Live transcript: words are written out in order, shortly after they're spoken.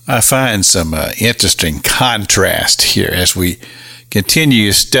I find some interesting contrast here as we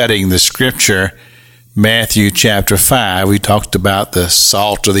continue studying the scripture. Matthew chapter 5, we talked about the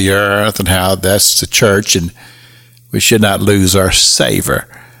salt of the earth and how that's the church, and we should not lose our savor.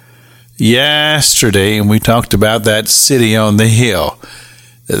 Yesterday, we talked about that city on the hill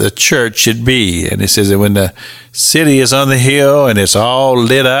that the church should be. And it says that when the city is on the hill and it's all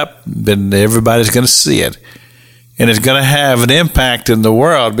lit up, then everybody's going to see it. And it's going to have an impact in the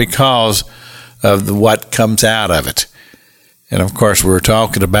world because of what comes out of it. And of course, we're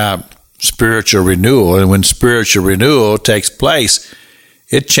talking about spiritual renewal. And when spiritual renewal takes place,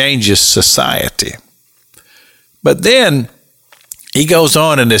 it changes society. But then he goes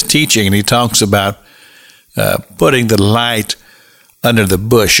on in this teaching and he talks about putting the light under the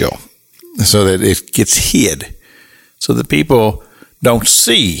bushel so that it gets hid, so that people don't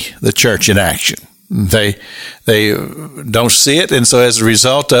see the church in action. They don't see it, and so as a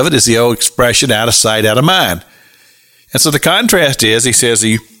result of it is the old expression, out of sight, out of mind. And so the contrast is, he says,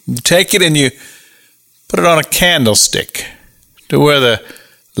 you take it and you put it on a candlestick to where the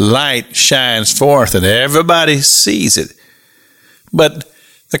light shines forth and everybody sees it. But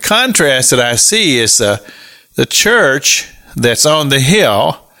the contrast that I see is the church that's on the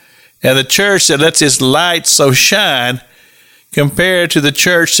hill and the church that lets its light so shine compared to the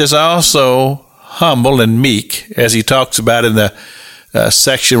church that's also humble and meek, as he talks about in the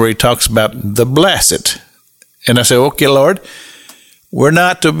section where he talks about the blessed. And I say, okay, Lord, we're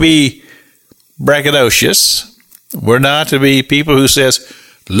not to be braggadocious. We're not to be people who says,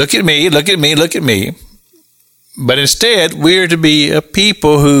 look at me, look at me, look at me. But instead, we're to be a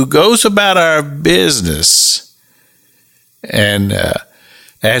people who goes about our business. And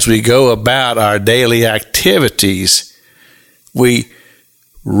as we go about our daily activities, we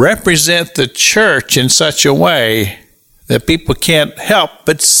represent the church in such a way that people can't help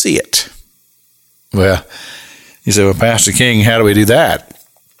but see it. Well, you say, well, Pastor King, how do we do that?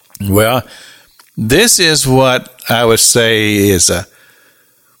 Well, this is what I would say is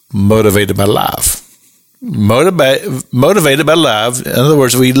motivated by love. Motivated by love. In other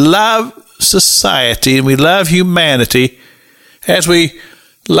words, we love society and we love humanity as we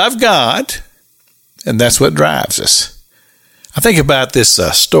love God, and that's what drives us. I think about this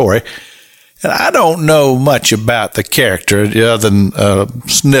story, and I don't know much about the character other than a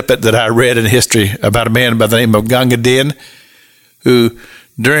snippet that I read in history about a man by the name of Gunga Din, who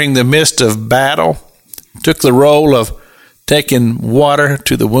during the midst of battle took the role of taking water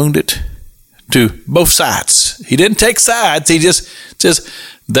to the wounded, to both sides. He didn't take sides. He just says,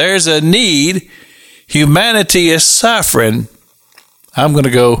 there's a need. Humanity is suffering. I'm going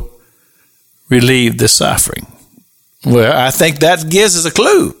to go relieve the suffering. Well, I think that gives us a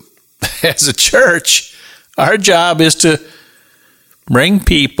clue. As a church, our job is to bring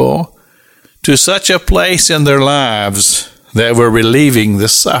people to such a place in their lives that we're relieving the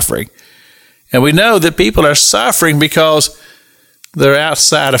suffering. And we know that people are suffering because they're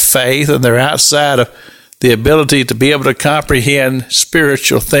outside of faith and they're outside of the ability to be able to comprehend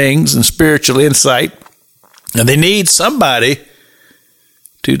spiritual things and spiritual insight. And they need somebody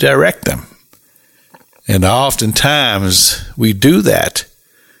to direct them. And oftentimes we do that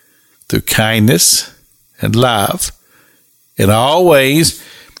through kindness and love, and always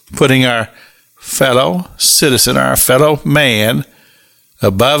putting our fellow citizen, our fellow man,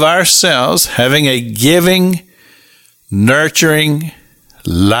 above ourselves, having a giving, nurturing,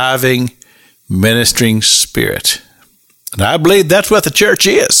 loving, ministering spirit. And I believe that's what the church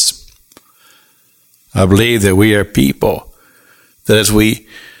is. I believe that we are people that as we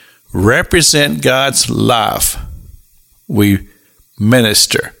represent God's love, we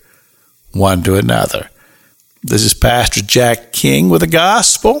minister one to another. This is Pastor Jack King with the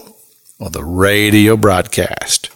gospel on the radio broadcast.